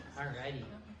Alrighty.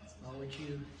 Well, would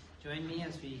you join me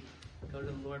as we go to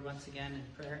the Lord once again in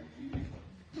prayer?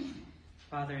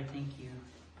 Father, I thank you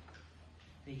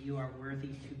that you are worthy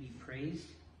to be praised.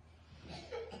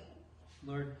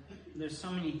 Lord, there's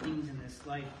so many things in this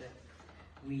life that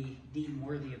we deem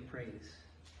worthy of praise.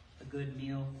 A good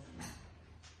meal,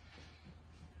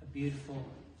 a beautiful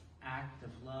act of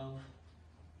love,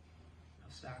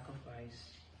 of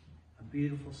sacrifice, a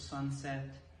beautiful sunset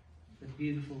with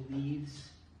beautiful leaves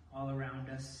all around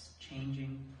us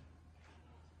changing,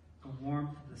 the warmth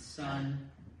of the sun,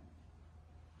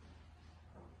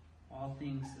 all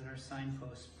things that are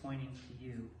signposts pointing to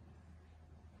you.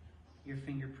 Your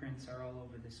fingerprints are all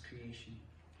over this creation.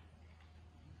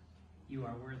 You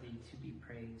are worthy to be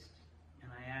praised.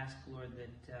 And I ask, Lord,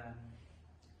 that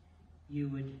you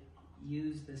would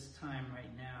use this time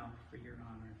right now for your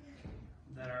honor,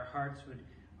 that our hearts would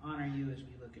honor you as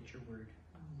we look at your word.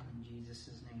 In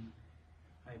Jesus' name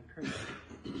I pray.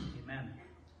 Amen.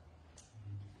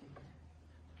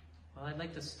 Well, I'd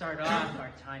like to start off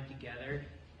our time together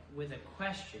with a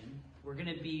question. We're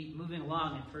going to be moving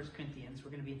along in 1 Corinthians. We're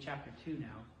going to be in chapter 2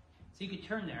 now. So you could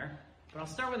turn there. But I'll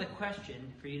start with a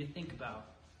question for you to think about.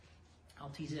 I'll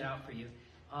tease it out for you.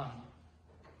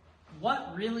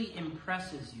 What really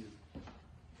impresses you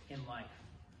in life?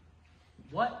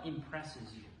 What impresses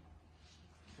you?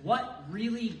 What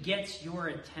really gets your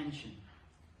attention?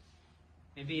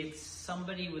 Maybe it's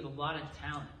somebody with a lot of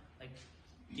talent. Like,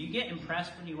 do you get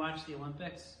impressed when you watch the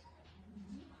Olympics?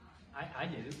 I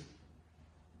do.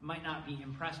 Might not be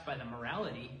impressed by the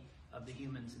morality of the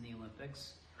humans in the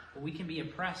Olympics, but we can be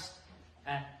impressed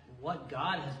at what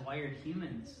God has wired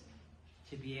humans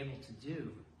to be able to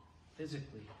do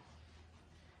physically.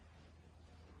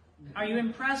 Are you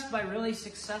impressed by really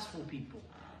successful people?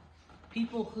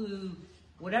 People who,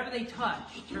 whatever they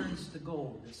touch, turns to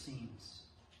gold, it seems.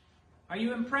 Are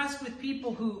you impressed with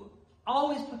people who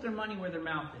always put their money where their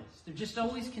mouth is? They're just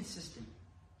always consistent.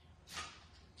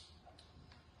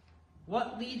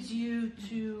 What leads you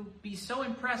to be so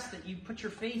impressed that you put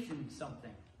your faith in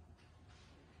something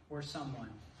or someone?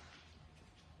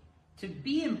 To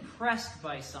be impressed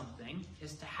by something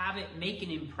is to have it make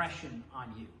an impression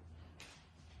on you.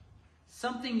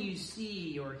 Something you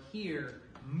see or hear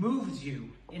moves you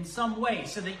in some way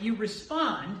so that you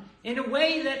respond in a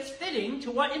way that's fitting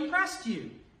to what impressed you.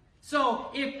 So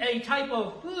if a type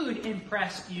of food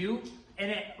impressed you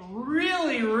and it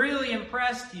really, really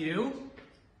impressed you,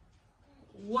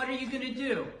 what are you going to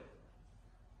do?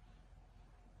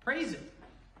 Praise it.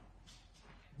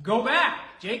 Go back.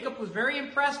 Jacob was very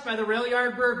impressed by the Rail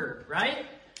Yard Burger, right?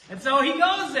 And so he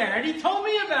goes there and he told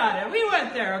me about it. We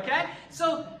went there, okay?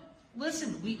 So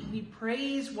listen, we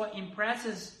praise what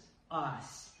impresses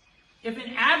us. If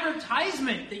an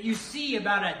advertisement that you see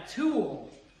about a tool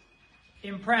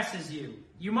impresses you,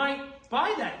 you might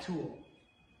buy that tool.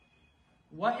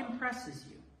 What impresses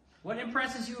you? What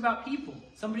impresses you about people?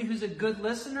 Somebody who's a good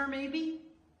listener, maybe?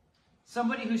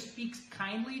 Somebody who speaks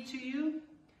kindly to you?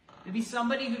 Maybe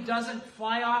somebody who doesn't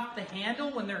fly off the handle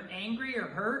when they're angry or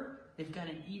hurt? They've got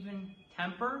an even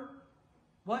temper?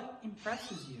 What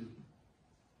impresses you?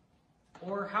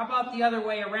 Or how about the other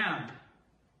way around?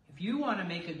 If you want to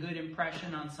make a good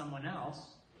impression on someone else,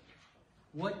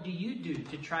 what do you do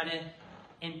to try to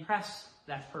impress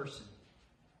that person?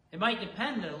 It might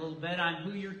depend a little bit on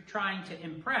who you're trying to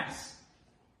impress.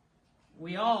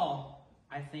 We all,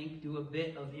 I think, do a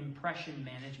bit of impression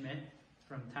management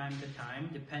from time to time,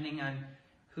 depending on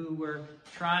who we're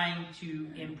trying to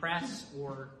impress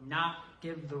or not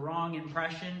give the wrong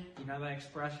impression. You know that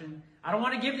expression? I don't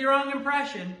want to give the wrong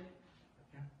impression.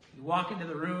 You walk into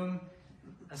the room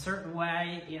a certain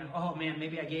way, oh man,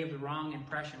 maybe I gave the wrong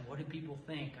impression. What do people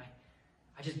think?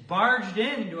 I just barged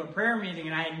into a prayer meeting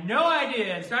and I had no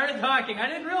idea and started talking. I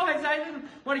didn't realize I didn't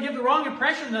want to give the wrong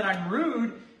impression that I'm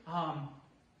rude.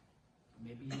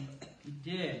 Maybe you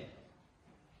did.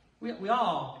 We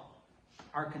all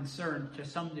are concerned to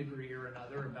some degree or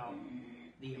another about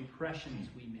the impressions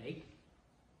we make.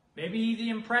 Maybe the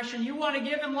impression you want to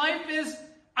give in life is,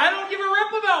 I don't give a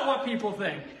rip about what people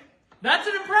think. That's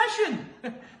an impression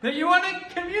that you want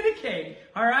to communicate.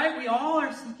 All right? We all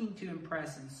are seeking to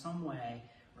impress in some way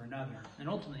or another. And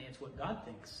ultimately, it's what God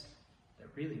thinks that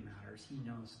really matters. He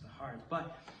knows the heart.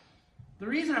 But the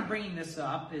reason I'm bringing this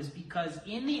up is because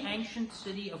in the ancient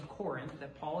city of Corinth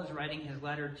that Paul is writing his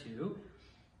letter to,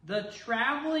 the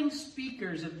traveling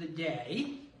speakers of the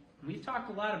day, we've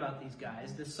talked a lot about these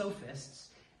guys, the sophists,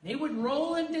 they would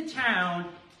roll into town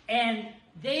and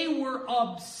they were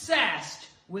obsessed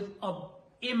with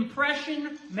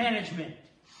impression management.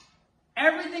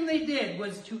 Everything they did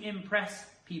was to impress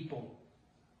people.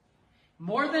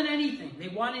 More than anything, they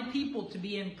wanted people to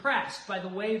be impressed by the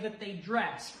way that they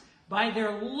dressed, by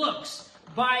their looks,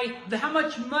 by how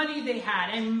much money they had,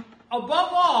 and above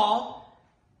all,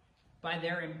 by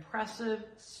their impressive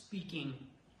speaking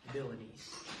abilities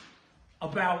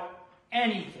about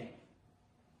anything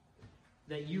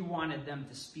that you wanted them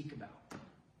to speak about.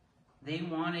 They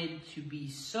wanted to be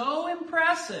so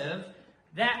impressive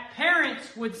that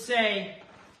parents would say,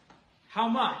 "How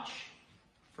much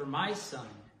for my son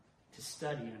to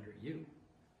study under you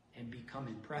and become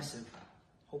impressive,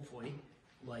 hopefully,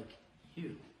 like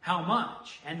you? How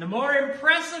much?" And the more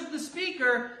impressive the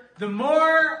speaker, the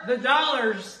more the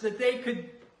dollars that they could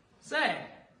say.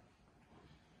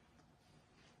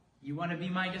 "You want to be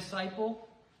my disciple?"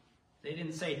 They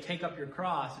didn't say, "Take up your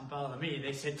cross and follow me."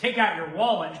 They said, "Take out your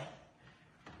wallet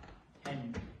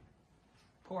and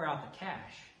pour out the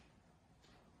cash."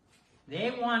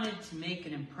 They wanted to make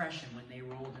an impression when they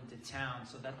rolled into town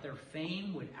so that their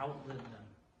fame would outlive them,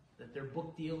 that their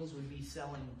book deals would be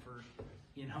selling for,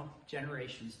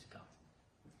 generations to come.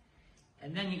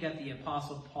 And then you got the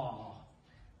Apostle Paul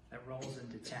that rolls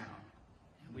into town.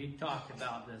 And we talked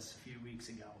about this a few weeks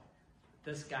ago.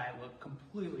 This guy looked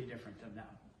completely different than them.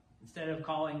 Instead of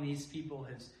calling these people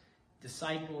his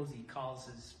disciples, he calls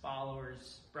his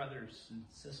followers brothers and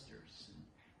sisters. And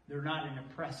they're not an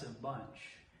impressive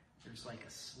bunch. There's like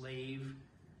a slave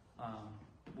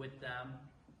with them,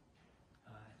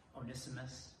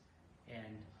 Onesimus,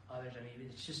 and others. I mean,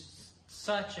 it's just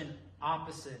such an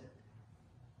opposite,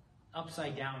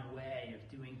 upside-down way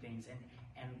of doing things.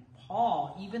 And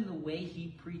Paul, even the way he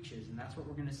preaches, and that's what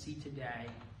we're going to see today.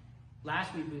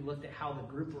 Last week we looked at how the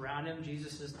group around him,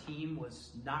 Jesus' team,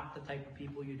 was not the type of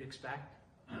people you'd expect.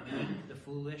 The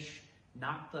foolish,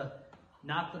 not the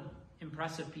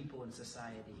impressive people in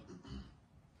society,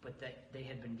 but that they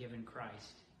had been given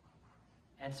Christ.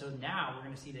 And so now we're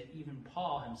going to see that even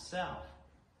Paul himself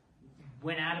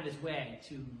went out of his way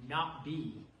to not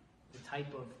be the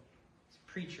type of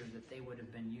preacher that they would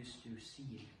have been used to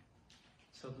seeing.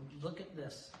 So look at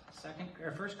this,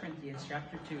 1 Corinthians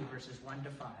chapter 2, verses 1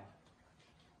 to 5.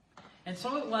 "And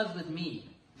so it was with me,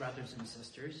 brothers and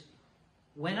sisters.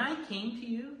 When I came to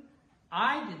you,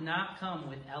 I did not come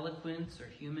with eloquence or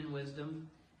human wisdom,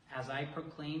 as I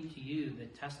proclaimed to you the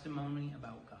testimony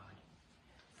about God.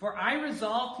 For I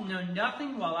resolved to know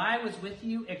nothing while I was with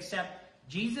you except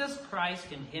Jesus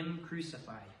Christ and Him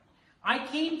crucified. I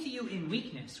came to you in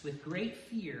weakness, with great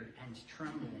fear and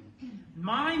trembling.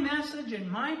 My message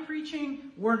and my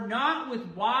preaching were not with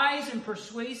wise and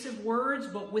persuasive words,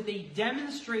 but with a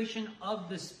demonstration of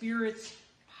the Spirit's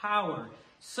power,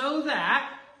 so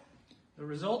that the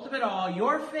result of it all,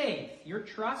 your faith, your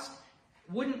trust,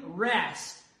 wouldn't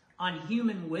rest on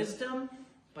human wisdom,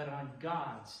 but on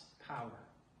God's power."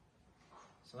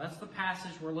 So that's the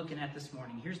passage we're looking at this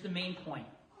morning. Here's the main point.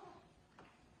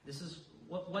 This is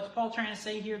what's Paul trying to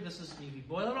say here? This is, if you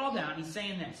boil it all down, he's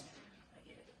saying this.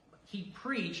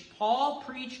 Paul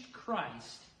preached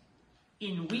Christ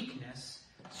in weakness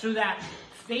so that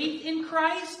faith in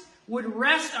Christ would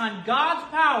rest on God's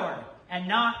power and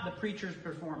not the preacher's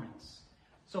performance.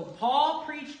 So Paul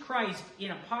preached Christ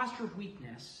in a posture of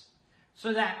weakness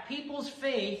so that people's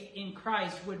faith in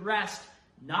Christ would rest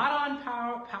not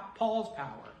on Paul's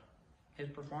power, his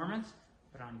performance,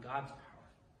 but on God's power.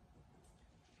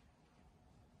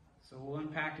 So we'll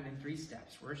unpack it in 3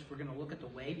 steps. First, we're going to look at the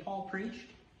way Paul preached.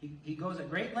 He goes at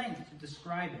great length to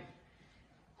describe it.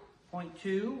 Point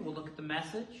 2, we'll look at the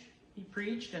message he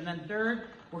preached. And then third,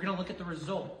 we're going to look at the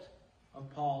result of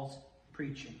Paul's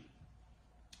preaching.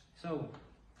 So,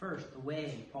 first, the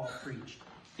way Paul preached.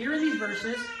 Here in these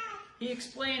verses, he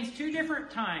explains 2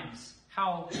 different times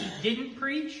how he didn't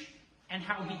preach and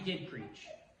how he did preach.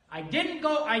 I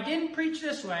didn't preach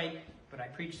this way, but I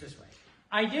preached this way.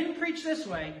 I didn't preach this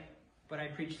way, but I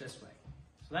preached this way.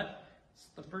 So that's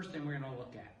the first thing we're going to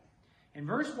look at. In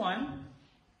verse 1,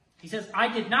 he says, "I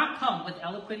did not come with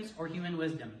eloquence or human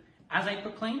wisdom, as I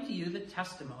proclaimed to you the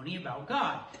testimony about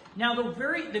God." Now,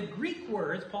 the Greek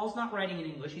words, Paul's not writing in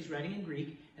English, he's writing in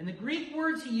Greek, and the Greek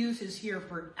words he uses here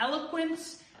for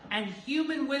eloquence and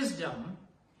human wisdom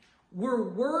were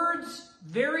words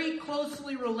very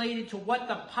closely related to what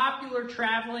the popular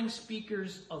traveling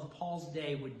speakers of Paul's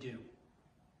day would do.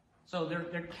 So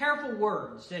they're careful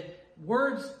words. The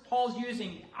words Paul's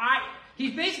using,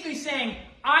 he's basically saying,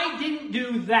 I didn't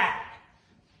do that.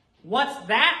 What's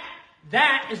that?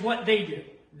 That is what they do.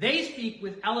 They speak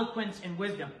with eloquence and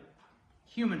wisdom,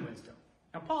 human wisdom.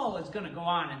 Now Paul is going to go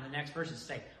on in the next verses to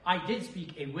say, I did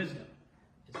speak a wisdom.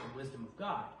 It's the wisdom of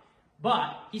God.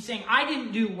 But he's saying, I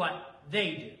didn't do what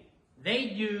they do. They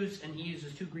use, and he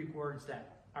uses 2 Greek words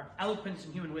that our eloquence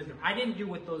and human wisdom. I didn't do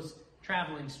what those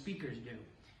traveling speakers do.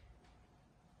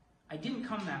 I didn't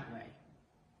come that way.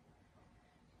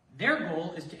 Their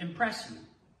goal is to impress you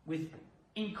with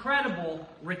incredible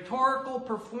rhetorical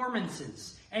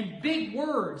performances and big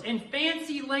words and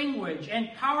fancy language and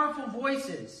powerful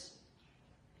voices.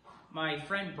 My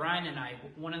friend Brian and I,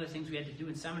 one of the things we had to do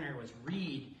in seminary was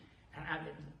read.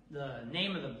 The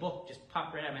name of the book just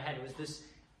popped right out of my head. It was this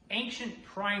ancient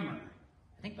primer,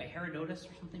 I think by Herodotus or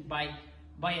something, by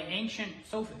an ancient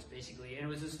sophist, basically. And it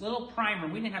was this little primer.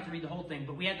 We didn't have to read the whole thing,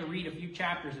 but we had to read a few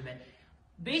chapters of it,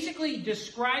 basically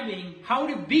describing how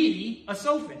to be a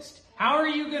sophist. How are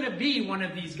you going to be one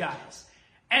of these guys?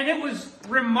 And it was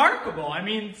remarkable. I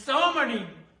mean, so many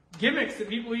gimmicks that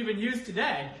people even use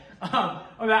today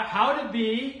about how to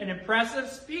be an impressive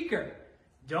speaker.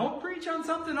 Don't preach on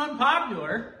something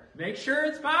unpopular. Make sure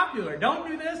it's popular. Don't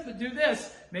do this, but do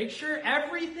this. Make sure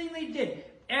everything they did,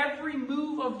 every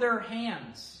move of their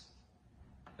hands.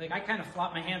 Like, I kind of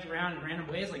flop my hands around in random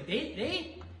ways. Like,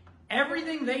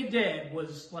 everything they did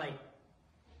was like,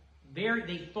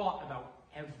 they thought about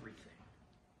everything.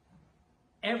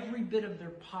 Every bit of their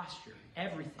posture,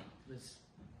 everything was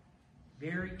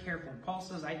very careful. And Paul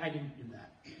says, I didn't do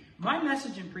that. My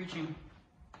message and preaching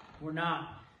were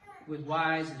not with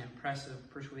wise and impressive,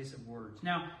 persuasive words.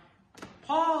 Now,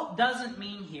 Paul doesn't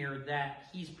mean here that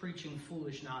he's preaching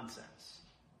foolish nonsense.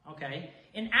 Okay?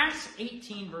 In Acts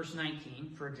 18, verse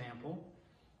 19, for example,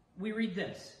 we read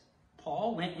this.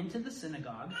 Paul went into the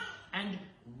synagogue and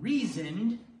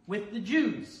reasoned with the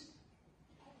Jews.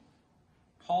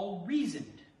 Paul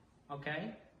reasoned.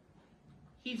 Okay?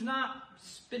 He's not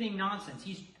spitting nonsense.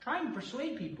 He's trying to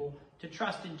persuade people to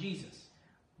trust in Jesus.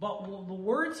 But the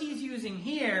words he's using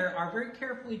here are very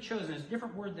carefully chosen. It's a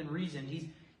different word than reasoned.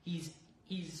 He's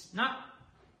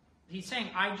saying,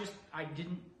 I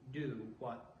didn't do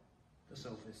what the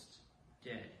sophists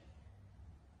did.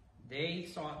 They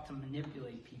sought to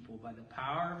manipulate people by the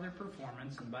power of their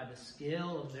performance and by the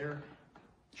skill of their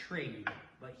trade.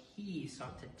 But he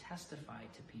sought to testify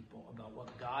to people about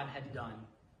what God had done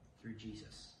through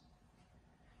Jesus.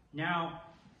 Now,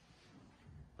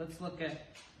 let's look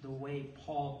at the way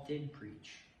Paul did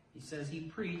preach. He says he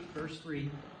preached, verse 3,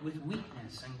 with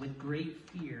weakness and with great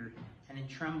fear and in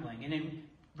trembling. And in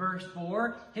verse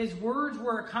 4, his words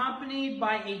were accompanied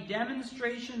by a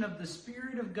demonstration of the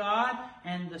Spirit of God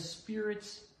and the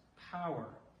Spirit's power.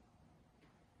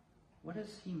 What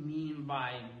does he mean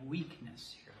by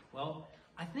weakness here? Well,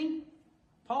 I think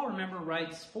Paul, remember,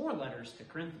 writes 4 letters to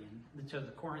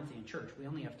the Corinthian church. We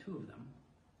only have 2 of them.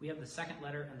 We have the 2nd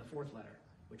letter and the 4th letter,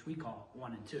 which we call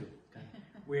 1 and 2. Okay.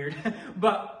 Weird.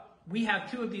 But we have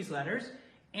 2 of these letters.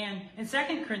 And in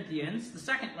 2 Corinthians, the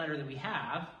 2nd letter that we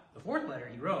have, the 4th letter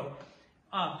he wrote,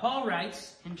 Paul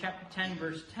writes in chapter 10,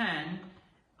 verse 10,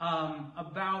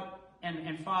 about,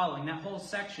 and following, that whole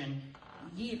section,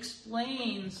 he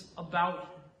explains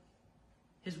about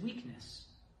his weakness.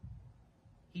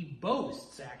 He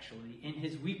boasts, actually, in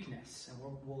his weakness. And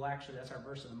we'll actually, that's our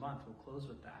verse of the month. We'll close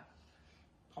with that.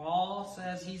 Paul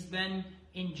says he's been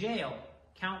in jail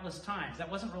countless times. That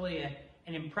wasn't really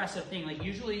an impressive thing. Like,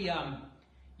 usually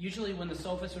when the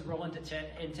sophists would roll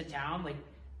into town, like,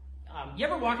 you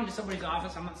ever walk into somebody's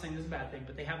office? I'm not saying this is a bad thing,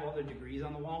 but they have all their degrees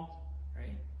on the wall,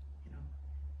 right? You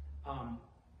know,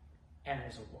 and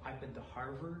it's like, well, I've been to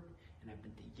Harvard, and I've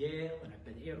been to Yale, and I've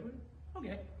been to Yale.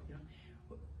 Okay, you know,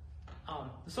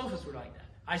 the sophists were like that.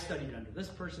 I studied under this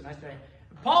person.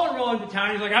 Paul would roll into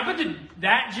town. He's like, I've been to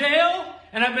that jail,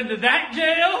 and I've been to that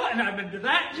jail, and I've been to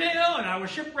that jail, and I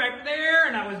was shipwrecked there,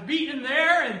 and I was beaten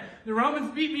there, and the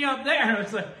Romans beat me up there. And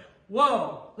it's like,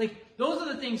 whoa. Like, those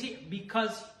are the things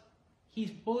because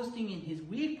he's boasting in his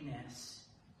weakness,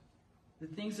 the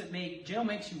things that jail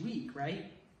makes you weak, right?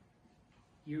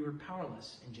 You're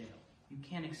powerless in jail. You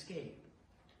can't escape.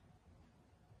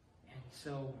 And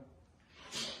so,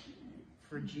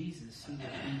 for Jesus, he was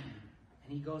beaten.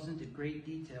 And he goes into great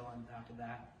detail on top of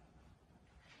that.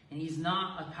 And he's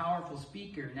not a powerful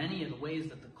speaker in any of the ways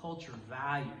that the culture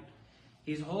valued.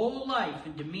 His whole life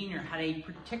and demeanor had a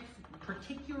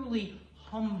particularly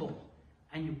humble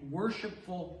and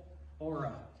worshipful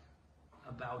aura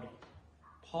about it.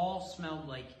 Paul smelled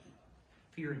like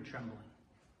fear and trembling.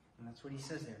 And that's what he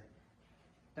says there.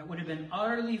 That would have been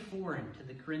utterly foreign to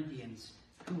the Corinthians,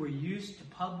 who were used to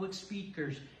public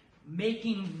speakers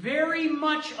making very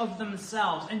much of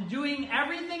themselves and doing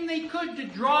everything they could to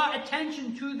draw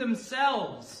attention to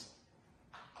themselves.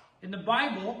 In the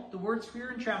Bible, the words fear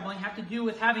and trembling have to do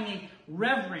with having a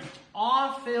reverent,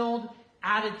 awe-filled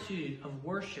attitude of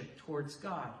worship towards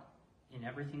God in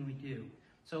everything we do.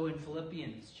 So in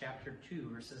Philippians chapter 2,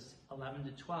 verses 11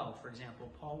 to 12, for example,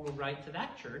 Paul will write to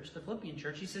that church, the Philippian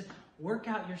church. He says, work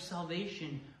out your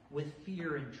salvation with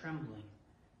fear and trembling,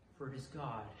 for it is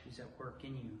God who's at work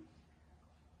in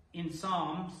you. In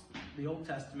Psalms, the Old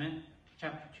Testament,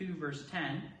 chapter 2, verse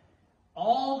 10,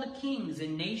 all the kings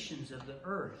and nations of the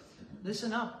earth,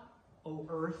 listen up, O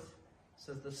earth,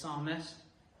 says the psalmist.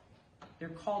 They're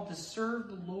called to serve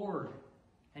the Lord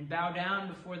and bow down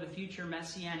before the future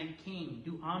Messianic King.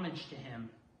 Do homage to him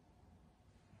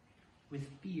with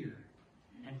fear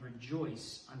and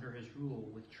rejoice under his rule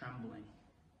with trembling.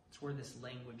 That's where this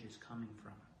language is coming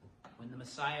from. When the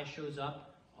Messiah shows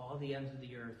up, all the ends of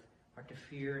the earth are to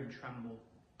fear and tremble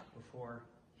before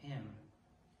him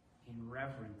in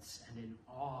reverence and in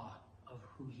awe of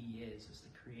who he is as the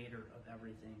creator of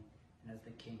everything and as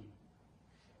the king.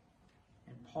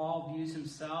 And Paul views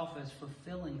himself as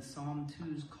fulfilling Psalm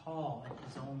 2's call in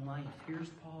his own life. Here's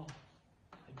Paul,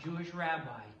 a Jewish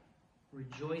rabbi,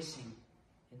 rejoicing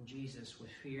in Jesus with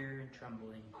fear and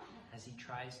trembling as he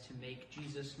tries to make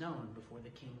Jesus known before the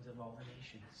kings of all the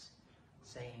nations,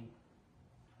 saying,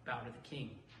 bow to the king,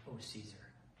 O Caesar.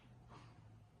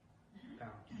 Bow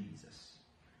to Jesus.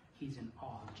 He's in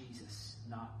awe of Jesus,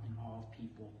 not in awe of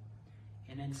people.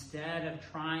 And instead of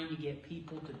trying to get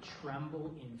people to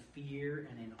tremble in fear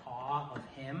and in awe of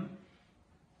him,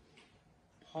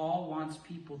 Paul wants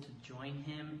people to join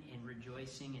him in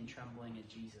rejoicing and trembling at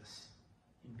Jesus,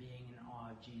 in being in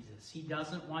awe of Jesus. He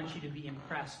doesn't want you to be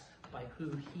impressed by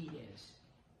who he is,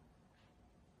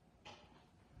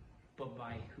 but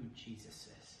by who Jesus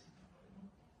is.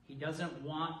 He doesn't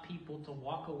want people to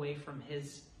walk away from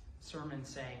his sermon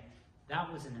saying,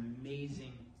 that was an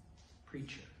amazing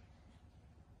preacher.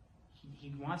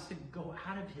 He wants to go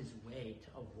out of his way to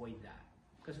avoid that.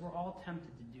 Because we're all tempted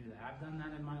to do that. I've done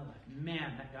that in my life.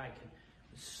 Man, that guy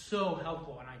was so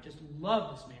helpful, and I just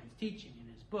love this man's teaching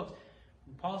and his books.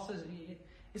 And Paul says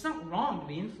it's not wrong to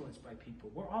be influenced by people.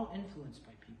 We're all influenced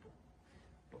by people.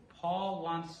 But Paul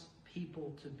wants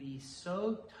people to be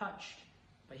so touched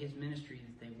by his ministry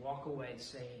that they walk away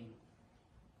saying,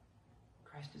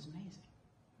 Christ is amazing.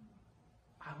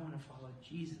 I want to follow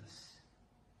Jesus.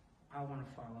 I want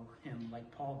to follow him like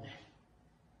Paul did.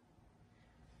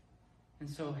 And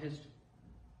so his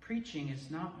preaching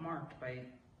is not marked by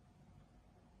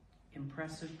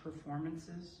impressive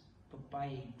performances, but by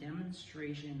a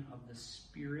demonstration of the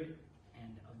Spirit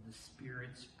and of the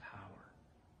Spirit's power.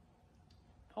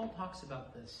 Paul talks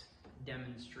about this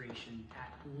demonstration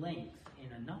at length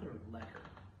in another letter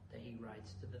that he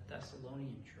writes to the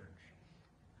Thessalonian church.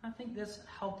 I think this is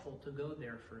helpful to go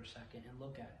there for a second and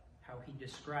look at how he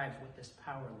describes what this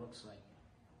power looks like.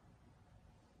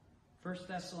 1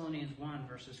 Thessalonians 1,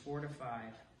 verses 4 to 5,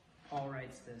 Paul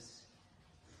writes this,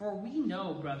 For we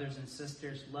know, brothers and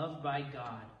sisters, loved by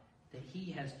God, that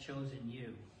he has chosen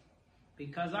you,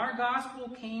 because our gospel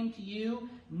came to you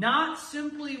not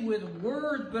simply with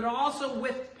words, but also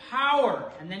with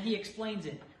power. And then he explains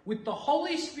it, with the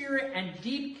Holy Spirit and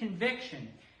deep conviction.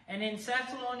 And in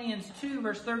Thessalonians 2,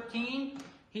 verse 13,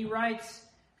 he writes,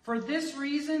 For this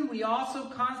reason we also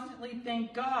constantly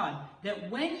thank God, that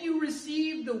when you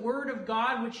received the word of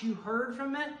God which you heard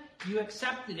from it, you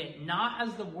accepted it, not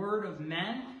as the word of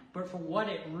men, but for what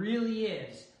it really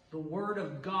is, the word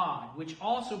of God, which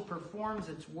also performs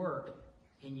its work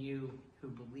in you who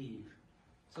believe.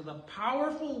 So the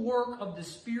powerful work of the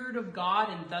Spirit of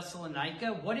God in Thessalonica,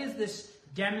 what is this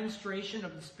demonstration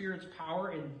of the Spirit's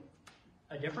power in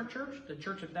a different church, the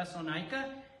church of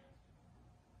Thessalonica?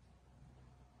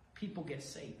 People get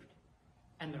saved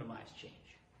and their lives change.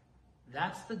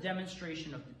 That's the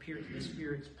demonstration of the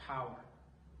Spirit's power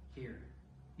here.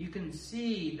 You can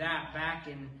see that back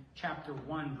in chapter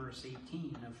 1, verse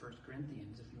 18 of 1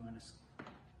 Corinthians, if you want to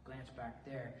glance back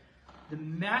there. The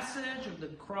message of the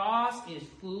cross is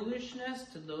foolishness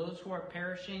to those who are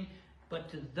perishing, but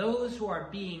to those who are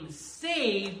being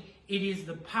saved, it is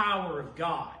the power of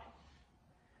God.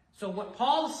 So what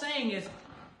Paul is saying is,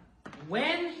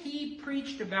 when he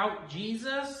preached about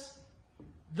Jesus,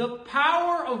 the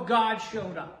power of God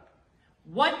showed up.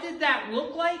 What did that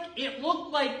look like? It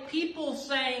looked like people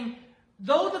saying,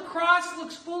 though the cross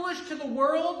looks foolish to the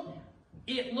world,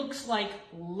 it looks like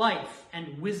life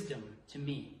and wisdom to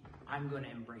me. I'm going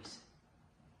to embrace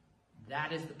it.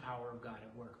 That is the power of God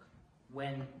at work.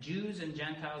 When Jews and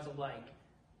Gentiles alike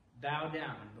bow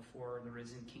down before the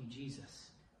risen King Jesus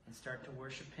and start to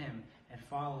worship him and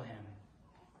follow him.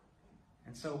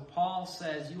 And so Paul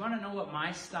says, you want to know what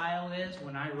my style is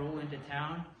when I roll into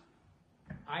town?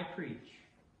 I preach,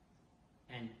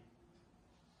 and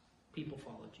people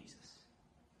follow Jesus.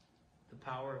 The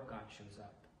power of God shows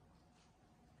up.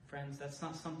 friends, that's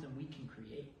not something we can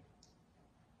create.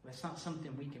 That's not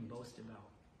something we can boast about.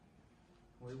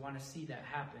 We want to see that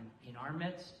happen in our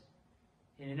midst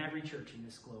and in every church in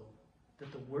this globe.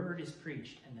 That the word is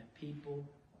preached and that people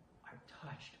are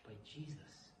touched by Jesus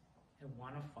and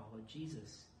want to follow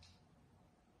Jesus.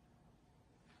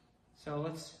 So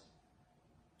let's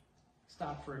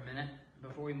stop for a minute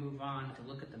before we move on to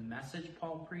look at the message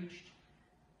Paul preached.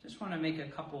 Just want to make a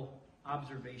couple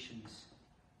observations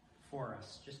for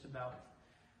us just about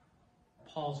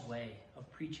Paul's way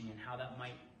of preaching and how that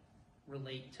might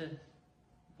relate to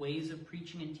ways of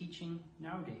preaching and teaching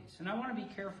nowadays. And I want to be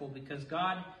careful because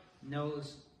God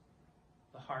knows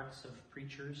the hearts of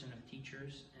preachers and of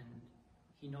teachers, and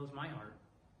he knows my heart.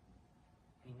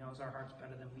 He knows our hearts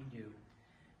better than we do.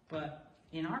 But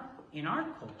in our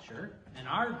culture, in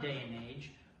our day and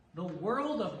age, the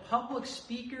world of public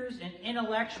speakers and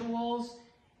intellectuals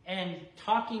and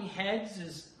talking heads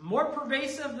is more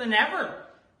pervasive than ever.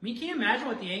 I mean, can you imagine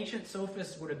what the ancient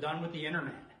sophists would have done with the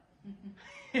internet?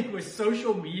 It was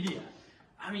social media.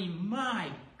 I mean, my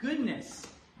goodness.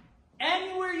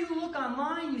 Anywhere you look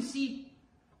online, you see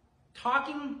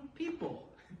talking people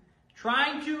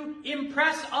trying to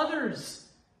impress others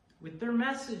with their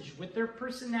message, with their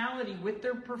personality, with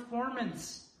their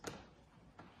performance.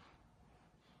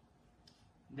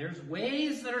 There's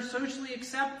ways that are socially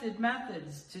accepted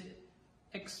methods to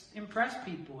impress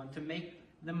people and to make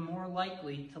them more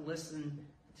likely to listen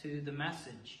to the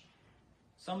message.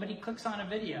 Somebody clicks on a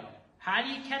video. How do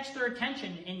you catch their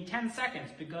attention in 10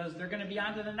 seconds? Because they're going to be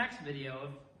on to the next video of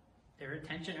their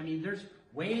attention. I mean, there's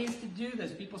ways to do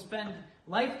this. People spend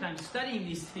lifetimes studying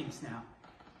these things now.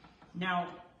 Now,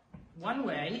 one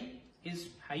way is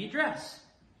how you dress.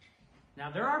 Now,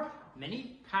 there are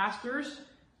many pastors,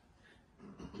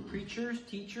 preachers,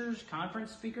 teachers,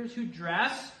 conference speakers who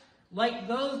dress like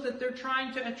those that they're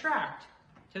trying to attract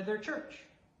to their church.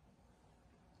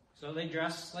 So they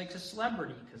dress like a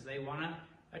celebrity because they want to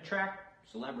attract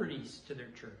celebrities to their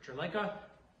church, or like a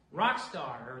rock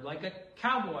star, or like a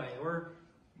cowboy, or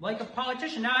like a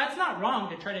politician. Now, that's not wrong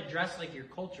to try to dress like your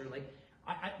culture. Like,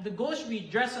 the goal should be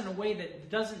dress in a way that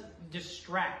doesn't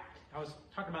distract. I was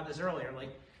talking about this earlier. Like,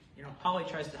 Holly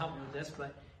tries to help me with this,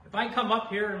 but if I come up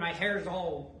here and my hair's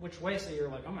all which way, so you're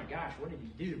like, oh my gosh, what did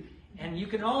he do? And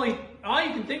all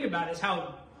you can think about is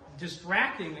how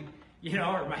distracting,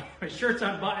 or my shirt's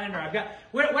unbuttoned, or I've got,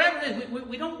 whatever it is.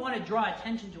 We don't want to draw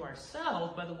attention to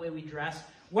ourselves by the way we dress,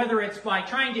 whether it's by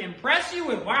trying to impress you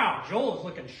with, wow, Joel is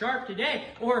looking sharp today,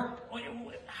 or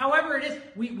however it is.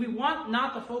 We want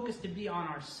not the focus to be on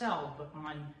ourselves, but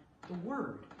on the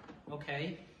Word,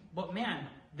 okay? But man,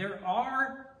 there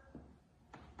are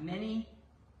many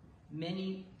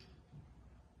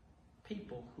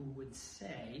people who would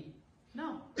say,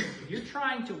 no, if you're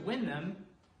trying to win them,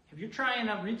 if you're trying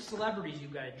to reach celebrities,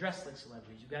 you've got to dress like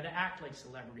celebrities. You've got to act like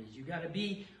celebrities. You've got to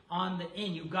be on the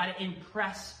in. You've got to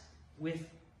impress with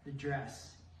the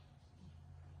dress.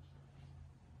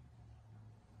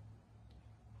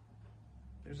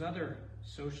 There's other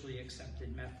socially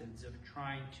accepted methods of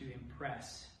trying to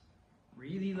impress.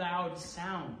 Really loud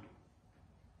sound.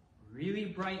 Really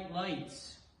bright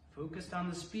lights. Focused on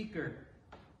the speaker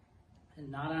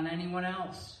and not on anyone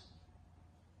else.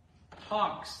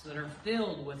 Talks that are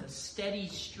filled with a steady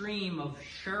stream of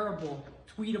shareable,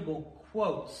 tweetable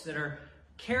quotes that are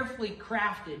carefully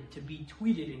crafted to be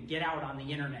tweeted and get out on the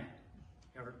internet,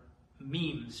 or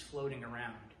memes floating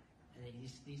around. And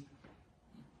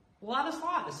a lot of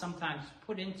thought is sometimes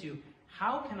put into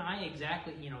how can I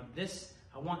exactly,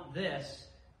 I want this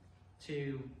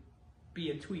to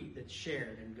be a tweet that's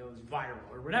shared and goes viral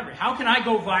or whatever. How can I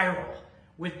go viral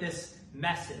with this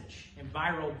message? And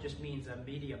viral just means a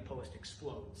media post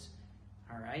explodes.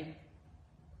 All right?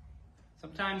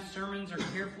 Sometimes sermons are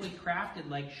carefully crafted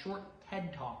like short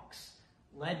TED Talks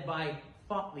led by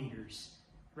thought leaders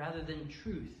rather than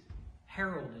truth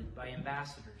heralded by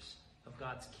ambassadors of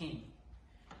God's King.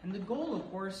 And the goal, of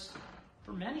course,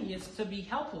 for many is to be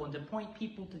helpful and to point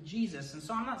people to Jesus. And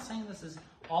so I'm not saying this is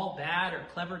all bad or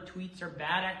clever tweets are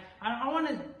bad. I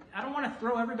don't want to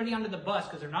throw everybody under the bus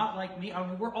because they're not like me. I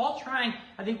mean, we're all trying,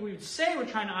 I think we would say we're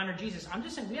trying to honor Jesus. I'm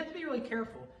just saying we have to be really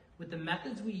careful with the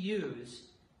methods we use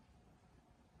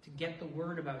to get the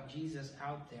word about Jesus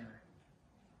out there.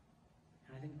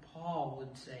 And I think Paul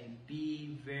would say,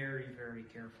 be very, very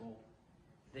careful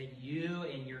that you,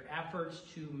 in your efforts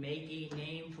to make a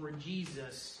name for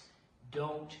Jesus,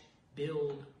 don't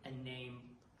build a name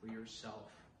for yourself.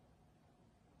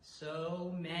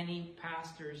 So many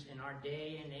pastors in our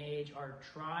day and age are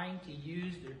trying to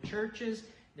use their churches,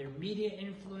 their media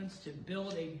influence to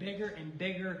build a bigger and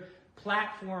bigger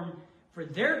platform for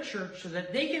their church so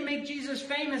that they can make Jesus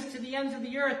famous to the ends of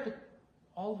the earth. But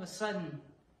all of a sudden,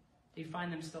 they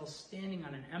find themselves standing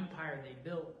on an empire they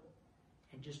built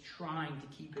and just trying to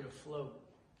keep it afloat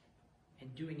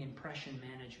and doing impression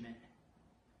management.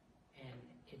 And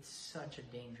it's such a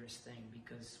dangerous thing,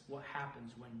 because what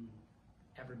happens when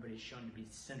everybody's shown to be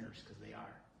sinners, because they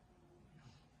are?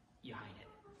 You hide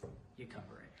it. You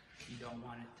cover it. You don't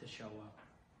want it to show up.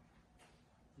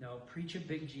 No, preach a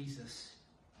big Jesus.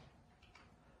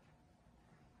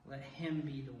 Let him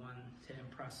be the one to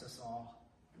impress us all.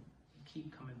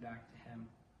 Keep coming back to him.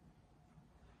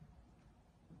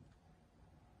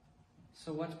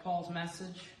 So what's Paul's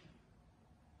message?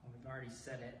 Well, we've already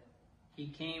said it. He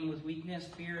came with weakness,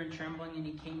 fear, and trembling, and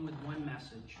he came with one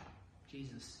message: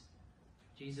 Jesus.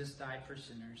 Jesus died for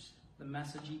sinners. The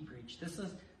message he preached. This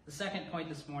is the second point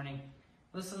this morning.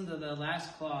 Listen to the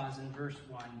last clause in verse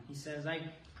 1. He says, I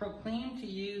proclaim to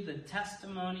you the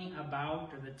testimony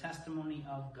about, or the testimony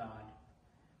of God.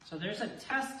 So there's a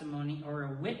testimony or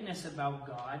a witness about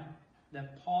God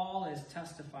that Paul is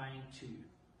testifying to.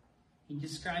 He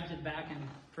describes it back in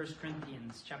 1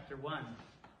 Corinthians chapter 1,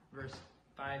 verse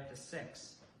 5 to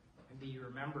 6. Maybe you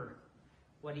remember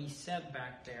what he said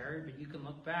back there, but you can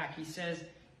look back. He says,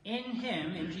 in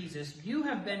him, in Jesus, you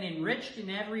have been enriched in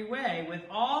every way with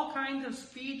all kinds of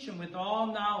speech and with all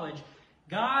knowledge,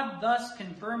 God thus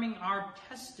confirming our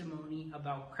testimony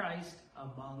about Christ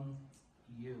among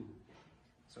you.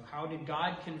 So how did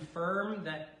God confirm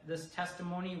that this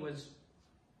testimony was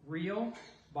real?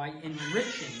 By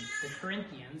enriching the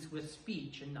Corinthians with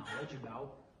speech and knowledge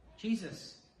about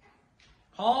Jesus.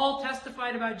 Paul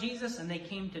testified about Jesus, and they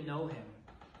came to know him.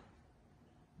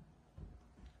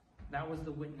 That was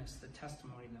the witness, the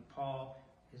testimony that Paul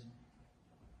is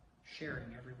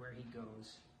sharing everywhere he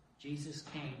goes. Jesus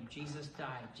came, Jesus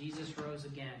died, Jesus rose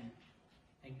again.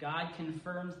 And God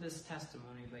confirms this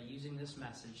testimony by using this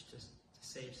message to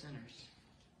save sinners.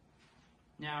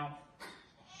 Now,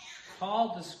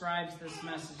 Paul describes this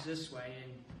message this way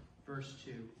in verse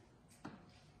 2.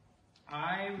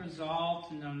 I resolved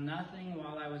to know nothing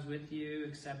while I was with you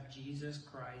except Jesus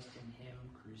Christ and him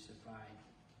crucified.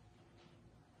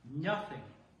 Nothing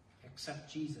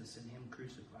except Jesus and him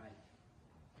crucified.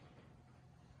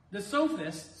 The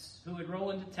sophists who would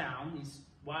roll into town, these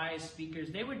wise speakers,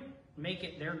 they would make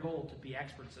it their goal to be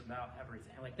experts about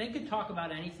everything. Like, they could talk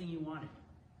about anything you wanted.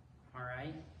 All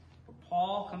right? But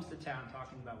Paul comes to town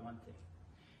talking about one thing.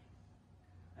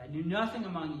 I knew nothing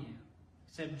among you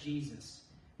except Jesus.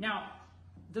 Now,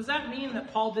 does that mean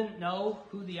that Paul didn't know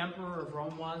who the emperor of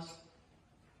Rome was?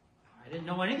 I didn't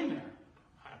know anything there.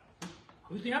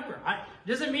 Who's the emperor?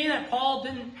 Does it mean that Paul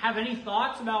didn't have any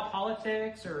thoughts about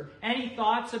politics or any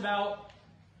thoughts about,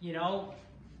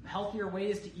 healthier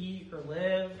ways to eat or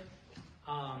live?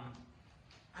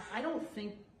 I don't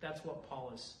think that's what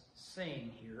Paul is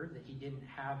saying here, that he didn't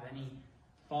have any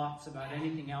thoughts about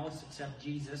anything else except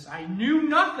Jesus. I knew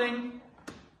nothing.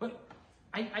 But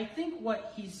I think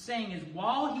what he's saying is,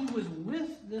 while he was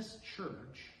with this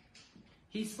church,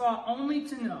 he sought only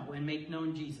to know and make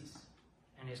known Jesus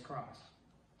and his cross.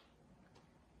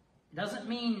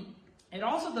 It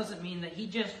also doesn't mean that he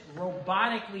just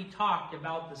robotically talked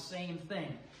about the same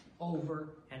thing over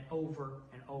and over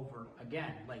and over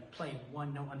again, like playing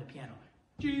one note on the piano.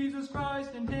 Jesus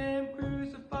Christ and him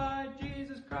crucified,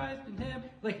 Jesus Christ and him.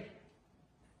 Like,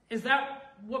 is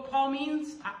that what Paul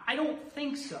means? I don't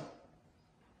think so.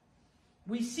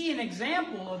 We see an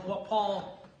example of what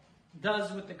Paul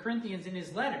does with the Corinthians in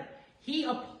his letter. He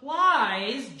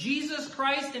applies Jesus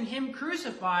Christ and him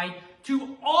crucified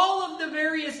to all of the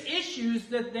various issues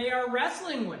that they are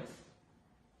wrestling with.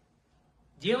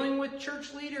 Dealing with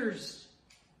church leaders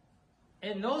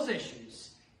and those issues.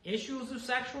 Issues of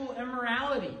sexual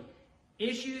immorality.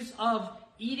 Issues of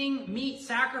eating meat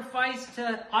sacrificed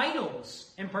to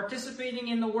idols and participating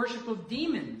in the worship of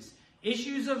demons.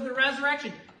 Issues of the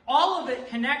resurrection. All of it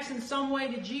connects in some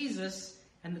way to Jesus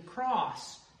and the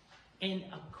cross in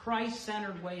a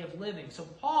Christ-centered way of living. So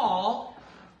Paul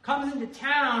comes into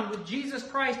town with Jesus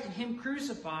Christ and him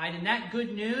crucified and that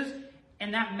good news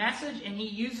and that message, and he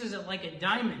uses it like a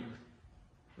diamond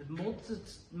with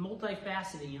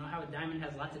multifaceted. You know how a diamond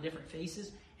has lots of different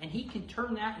faces? And he can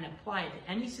turn that and apply it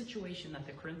to any situation that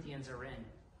the Corinthians are in.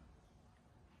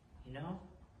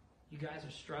 You guys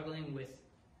are struggling with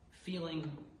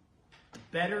feeling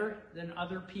better than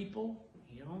other people,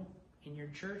 in your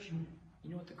church. You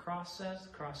know what the cross says? The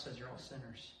cross says you're all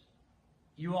sinners.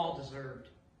 You all deserved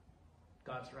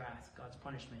God's wrath, God's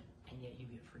punishment, and yet you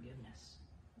get forgiveness.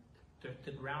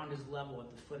 The ground is level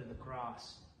at the foot of the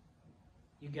cross.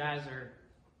 You guys are,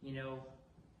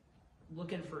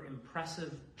 looking for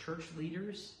impressive church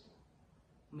leaders,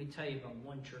 let me tell you about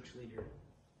one church leader,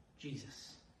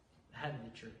 Jesus, the head of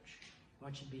the church. I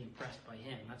want you to be impressed by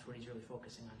him. That's what he's really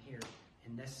focusing on here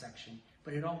in this section.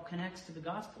 But it all connects to the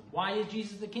gospel. Why is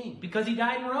Jesus the king? Because he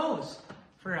died and rose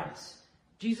for us.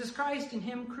 Jesus Christ and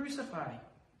him crucified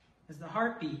is the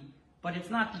heartbeat. But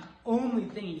it's not the only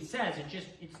thing he says.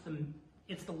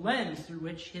 It's the lens through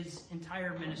which his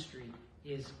entire ministry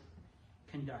is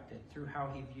conducted, through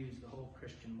how he views the whole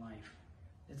Christian life.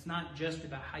 It's not just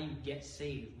about how you get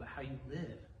saved, but how you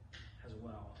live as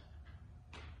well.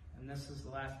 And this is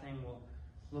the last thing we'll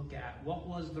look at. What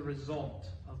was the result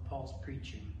of Paul's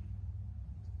preaching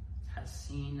as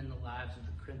seen in the lives of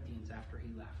the Corinthians after he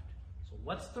left? So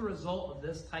what's the result of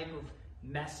this type of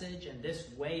message and this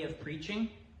way of preaching?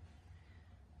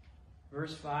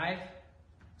 Verse 5,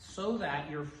 so that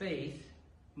your faith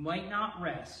might not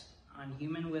rest on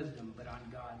human wisdom, but on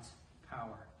God's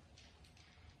power.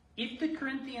 If the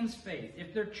Corinthians' faith,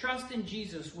 if their trust in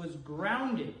Jesus was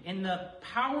grounded in the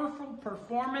powerful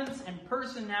performance and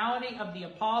personality of the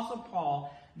Apostle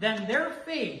Paul, then their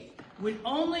faith would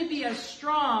only be as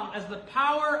strong as the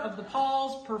power of the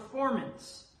Paul's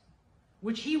performance,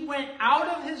 which he went out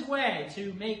of his way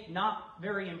to make not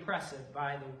very impressive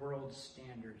by the world's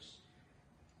standards.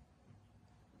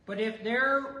 But if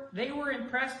they were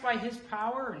impressed by his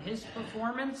power and his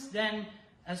performance, then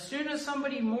as soon as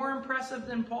somebody more impressive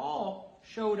than Paul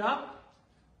showed up,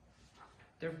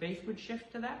 their faith would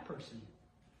shift to that person.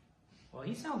 Well,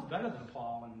 he sounds better than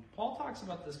Paul. And Paul talks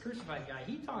about this crucified guy.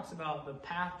 He talks about the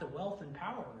path to wealth and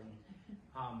power.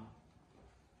 And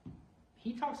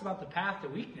he talks about the path to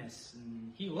weakness.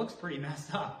 And he looks pretty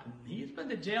messed up. And he's been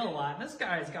to jail a lot. And this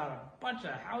guy's got a bunch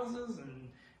of houses and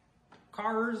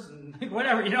cars and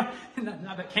whatever, not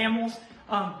but camels.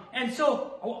 And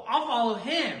so I'll follow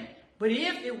him. But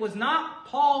if it was not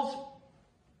Paul's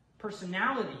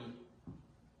personality,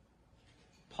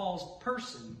 Paul's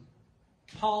person,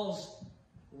 Paul's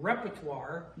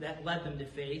repertoire that led them to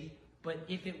faith, but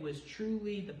if it was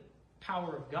truly the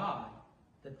power of God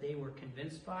that they were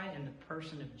convinced by and the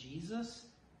person of Jesus,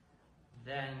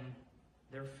 then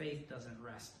their faith doesn't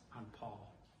rest on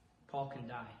Paul. Paul can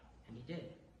die, and he did.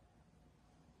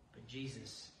 But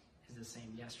Jesus is the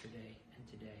same yesterday and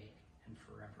today and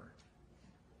forever.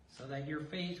 So that your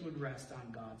faith would rest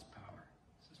on God's power,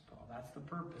 says Paul. That's the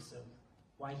purpose of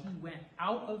why he went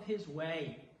out of his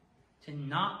way to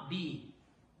not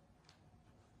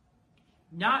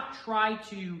try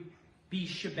to be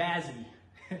shabazzy.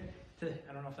 I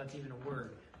don't know if that's even a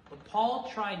word. But Paul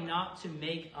tried not to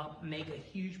make a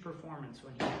huge performance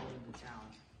when he ruled the town.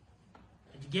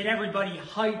 And to get everybody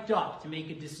hyped up to make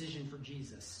a decision for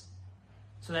Jesus.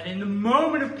 So that in the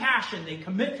moment of passion, they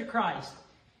commit to Christ.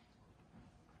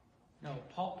 No,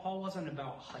 Paul wasn't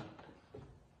about hype.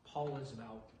 Paul was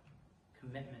about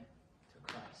commitment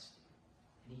to Christ.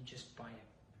 And he just, by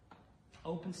an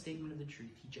open statement of the truth,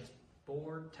 he just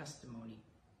bore testimony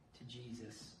to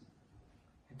Jesus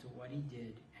and to what he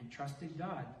did and trusted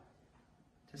God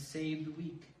to save the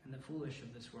weak and the foolish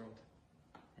of this world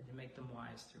and to make them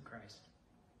wise through Christ.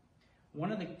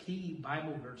 One of the key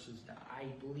Bible verses that I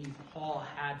believe Paul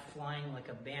had flying like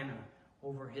a banner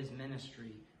over his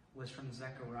ministry was from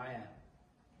Zechariah.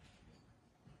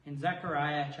 In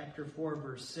Zechariah chapter 4,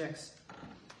 verse 6,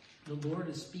 the Lord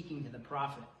is speaking to the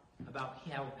prophet about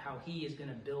how he is going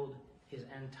to build his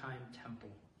end-time temple,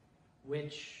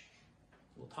 which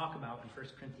we'll talk about in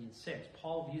 1 Corinthians 6.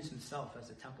 Paul views himself as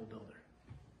a temple builder.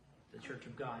 The church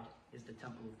of God is the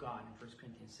temple of God in 1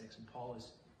 Corinthians 6, and Paul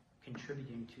is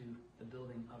contributing to the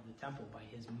building of the temple by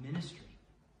his ministry.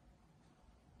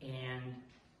 And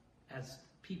as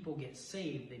people get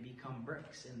saved, they become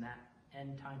bricks in that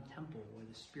end-time temple where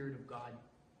the Spirit of God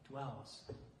dwells.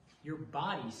 Your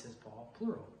body, says Paul,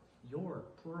 plural, your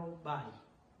plural body,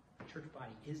 the church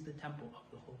body, is the temple of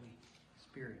the Holy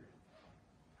Spirit.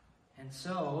 And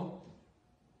so,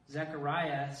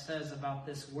 Zechariah says about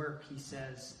this work, he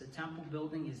says, the temple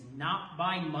building is not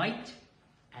by might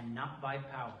and not by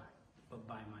power, but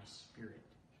by my Spirit,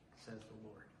 says the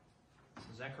Lord. So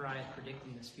Zechariah is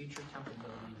predicting this future temple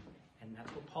building, and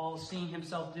that's what Paul is seeing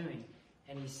himself doing.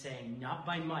 And he's saying, not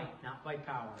by might, not by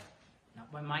power,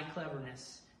 not by my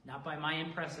cleverness, not by my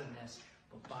impressiveness,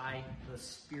 but by the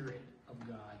Spirit of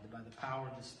God, by the power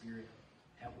of the Spirit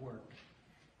at work.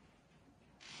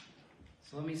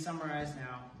 So let me summarize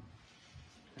now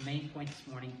the main point this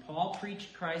morning. Paul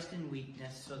preached Christ in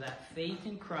weakness so that faith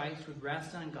in Christ would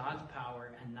rest on God's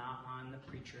power and not on the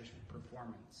preacher's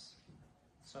performance.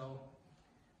 So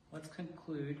let's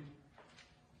conclude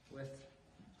with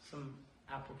some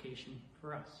application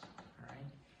for us. All right.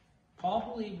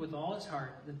 Paul believed with all his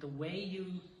heart that the way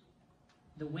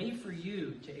for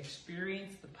you to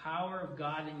experience the power of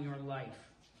God in your life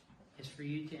is for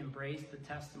you to embrace the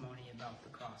testimony about the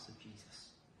cross of Jesus.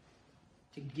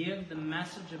 To give the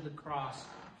message of the cross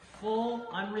full,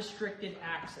 unrestricted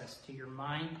access to your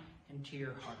mind and to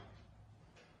your heart.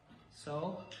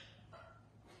 So, I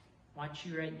want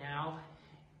you right now,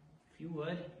 if you would,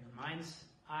 your mind's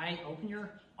eye, open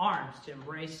your arms to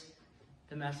embrace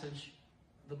the message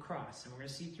of the cross. And we're going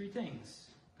to see three things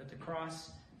that the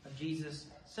cross of Jesus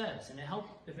says. And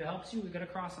if it helps you, we've got a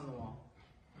cross on the wall.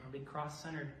 We'll be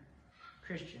cross-centered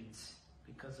Christians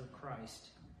because of Christ.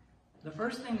 The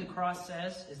first thing the cross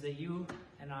says is that you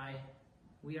and I,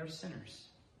 we are sinners.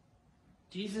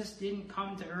 Jesus didn't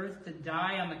come to earth to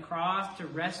die on the cross to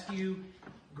rescue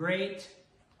great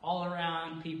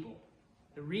all-around people.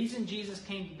 The reason Jesus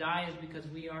came to die is because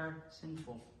we are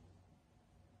sinful.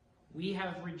 We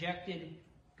have rejected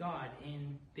God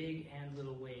in big and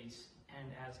little ways. And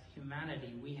as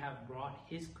humanity, we have brought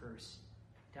his curse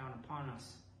down upon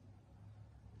us.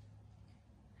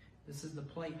 This is the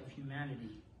plight of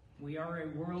humanity. We are a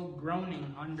world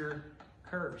groaning under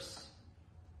curse.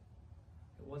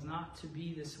 It was not to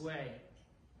be this way.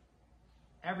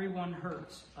 Everyone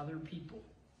hurts other people.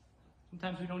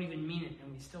 Sometimes we don't even mean it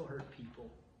and we still hurt people.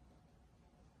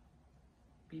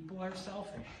 People are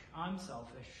selfish. I'm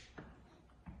selfish.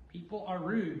 People are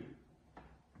rude.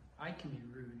 I can be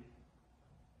rude.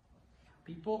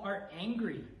 People are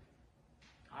angry.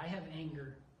 I have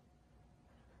anger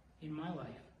in my life.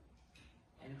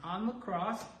 And on the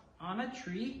cross, on a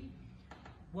tree,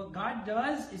 what God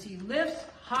does is he lifts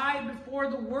high before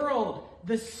the world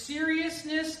the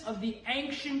seriousness of the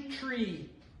ancient tree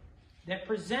that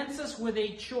presents us with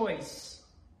a choice.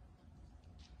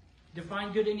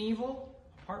 Define good and evil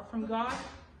apart from God.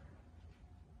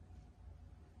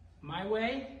 My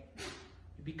way,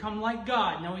 you become like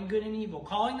God, knowing good and evil,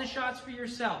 calling the shots for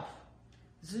yourself.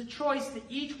 This is a choice that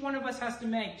each one of us has to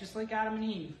make, just like Adam and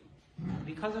Eve.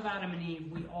 Because of Adam and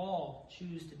Eve, we all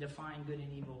choose to define good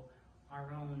and evil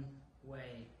our own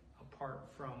way, apart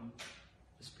from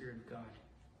the Spirit of God.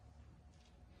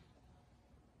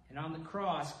 And on the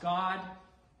cross, God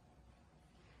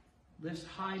lifts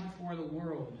high before the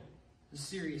world the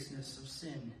seriousness of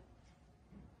sin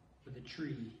with a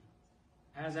tree.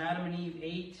 As Adam and Eve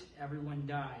ate, everyone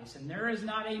dies. And there is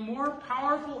not a more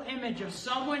powerful image of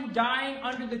someone dying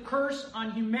under the curse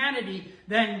on humanity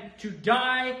than to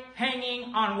die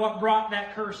hanging on what brought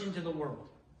that curse into the world.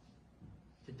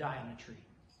 To die on a tree.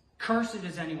 Cursed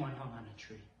is anyone hung on a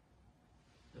tree.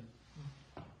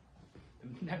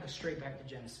 That goes straight back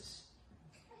to Genesis.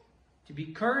 To be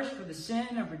cursed for the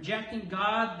sin of rejecting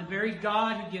God, the very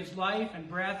God who gives life and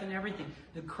breath and everything.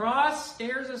 The cross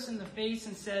stares us in the face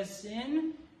and says,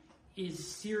 sin is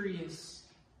serious.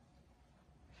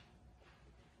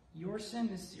 Your sin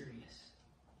is serious.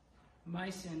 My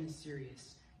sin is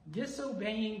serious.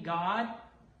 Disobeying God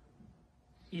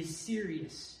is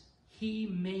serious. He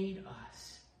made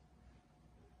us.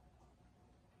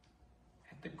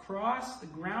 At the cross, the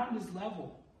ground is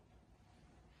level.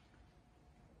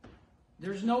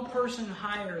 There's no person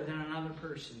higher than another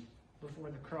person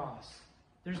before the cross.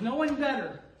 There's no one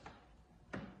better.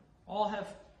 All have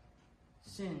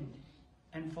sinned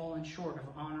and fallen short of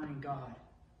honoring God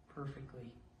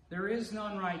perfectly. There is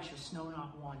none righteous, no,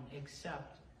 not one,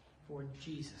 except for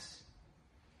Jesus.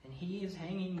 And he is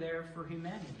hanging there for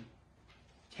humanity,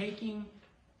 taking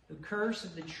the curse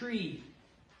of the tree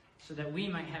so that we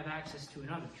might have access to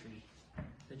another tree,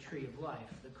 the tree of life.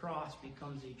 The cross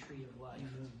becomes a tree of life.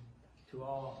 To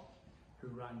all who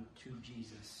run to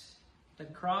Jesus. The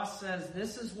cross says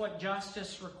this is what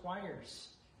justice requires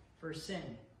for sin,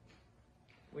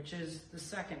 which is the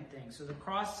second thing. So the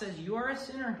cross says you are a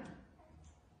sinner.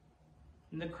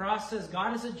 And the cross says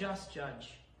God is a just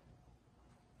judge.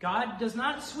 God does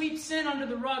not sweep sin under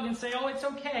the rug and say, oh, it's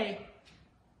okay.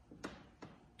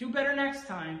 Do better next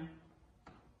time.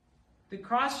 The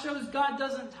cross shows God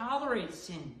doesn't tolerate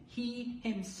sin. He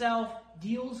himself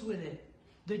deals with it.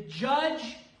 The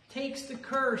judge takes the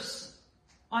curse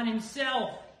on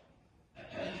himself.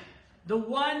 The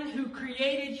one who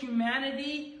created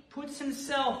humanity puts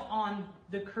himself on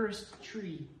the cursed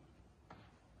tree.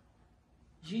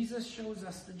 Jesus shows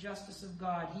us the justice of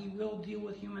God. He will deal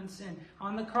with human sin.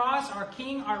 On the cross, our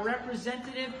king, our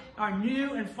representative, our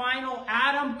new and final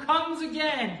Adam comes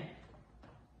again.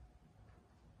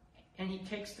 And he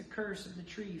takes the curse of the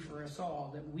tree for us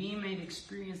all, that we may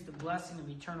experience the blessing of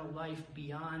eternal life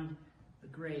beyond the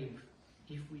grave,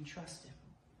 if we trust him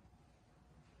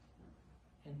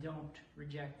and don't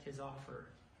reject his offer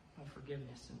of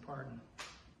forgiveness and pardon.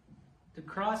 The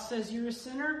cross says you're a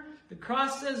sinner. The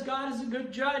cross says God is a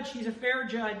good judge. He's a fair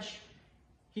judge.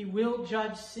 He will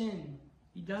judge sin.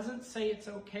 He doesn't say it's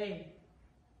okay.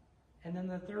 And then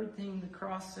the third thing the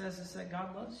cross says is that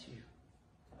God loves you.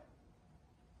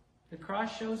 The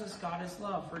cross shows us God is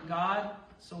love. For God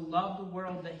so loved the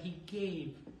world that he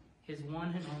gave his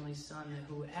one and only Son,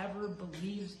 that whoever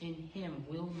believes in him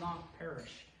will not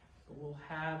perish, but will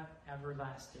have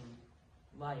everlasting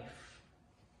life.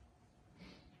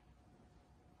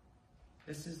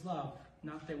 This is love.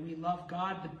 Not that we love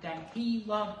God, but that he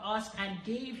loved us and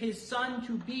gave his Son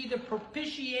to be the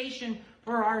propitiation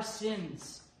for our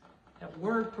sins. That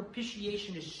word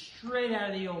propitiation is straight out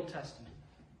of the Old Testament.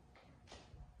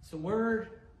 It's the word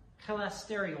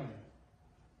hilasterion,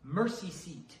 mercy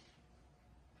seat.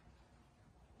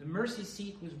 The mercy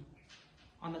seat was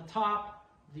on the top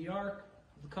of the Ark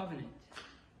of the Covenant,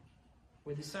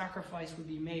 where the sacrifice would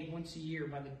be made once a year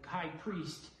by the high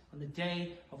priest on the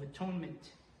Day of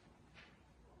Atonement.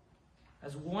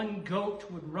 As one goat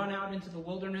would run out into the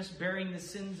wilderness bearing the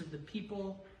sins of the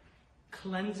people,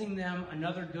 cleansing them,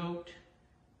 another goat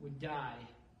would die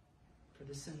for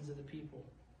the sins of the people.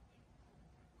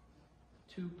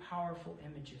 Two powerful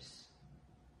images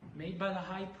made by the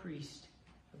high priest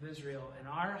of Israel. And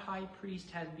our high priest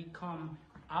has become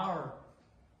our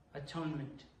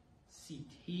atonement seat.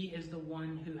 He is the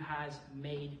one who has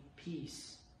made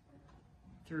peace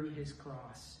through his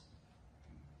cross.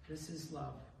 This is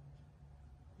love.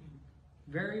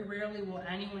 Very rarely will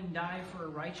anyone die for a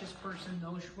righteous person,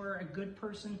 though for a good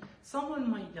person. Someone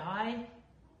might die,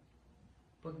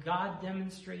 but God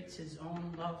demonstrates his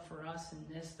own love for us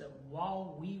in this, that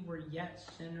while we were yet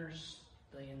sinners,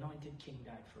 the anointed King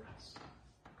died for us.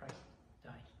 Christ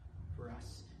died for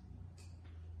us.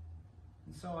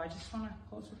 And so I just want to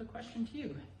close with a question to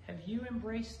you. Have you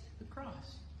embraced the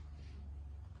cross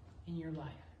in your life?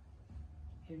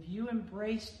 Have you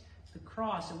embraced the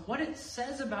cross and what it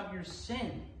says about your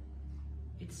sin?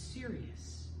 It's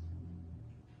serious.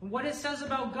 And what it says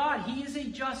about God, he is a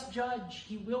just judge.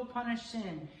 He will punish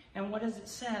sin. And what does it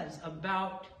says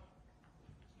about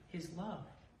his love?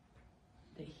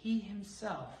 That he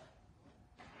himself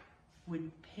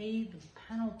would pay the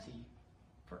penalty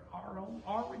for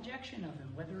our rejection of him,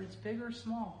 whether it's big or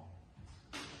small.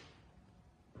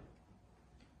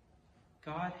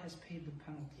 God has paid the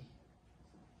penalty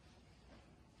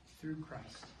through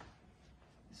Christ.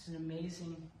 This is an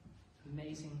amazing,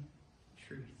 amazing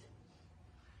truth.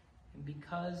 And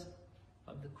because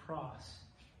of the cross,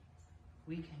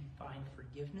 we can find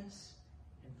forgiveness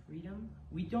and freedom.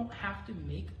 We don't have to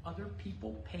make other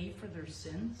people pay for their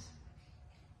sins,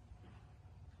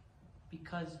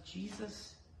 because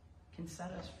Jesus can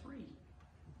set us free.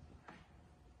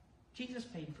 Jesus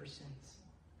paid for sins.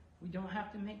 We don't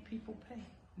have to make people pay.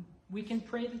 We can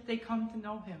pray that they come to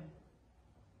know him.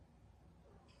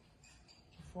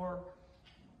 For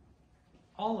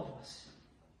all of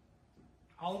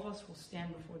us will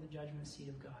stand before the judgment seat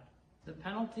of God. The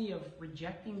penalty of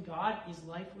rejecting God is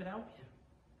life without him.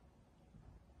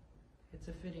 It's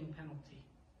a fitting penalty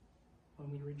when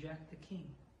we reject the King.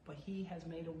 But he has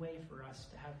made a way for us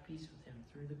to have peace with him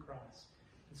through the cross.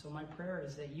 And so my prayer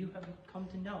is that you have come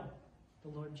to know the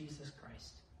Lord Jesus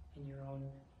Christ in your own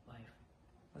life.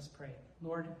 Let's pray.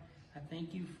 Lord, I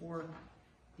thank you for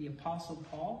the Apostle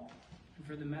Paul and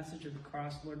for the message of the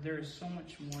cross. Lord, there is so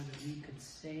much more that we could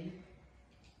say.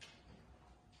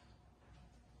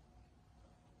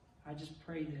 I just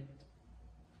pray that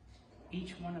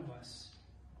each one of us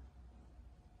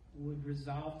would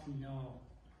resolve to know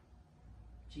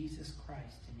Jesus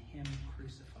Christ and him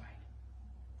crucified.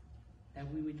 That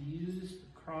we would use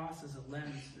the cross as a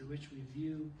lens through which we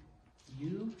view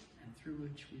you, and through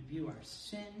which we view our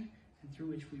sin, and through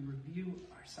which we review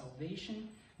our salvation.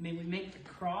 May we make the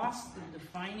cross the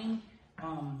defining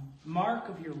mark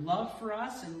of your love for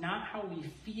us, and not how we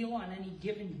feel on any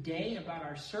given day about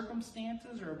our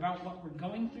circumstances or about what we're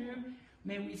going through.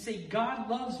 May we say, God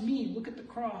loves me. Look at the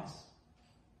cross.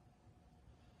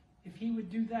 If he would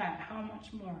do that, how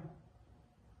much more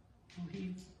will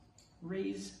he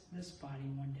raise this body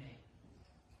one day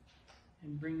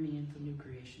and bring me into new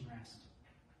creation rest?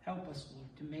 Help us, Lord,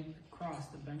 to make the cross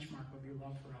the benchmark of your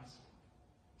love for us.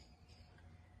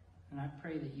 And I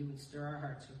pray that you would stir our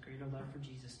hearts with greater love for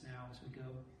Jesus now as we go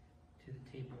to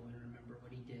the table and remember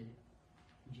what he did.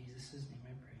 In Jesus' name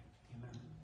I pray. Amen.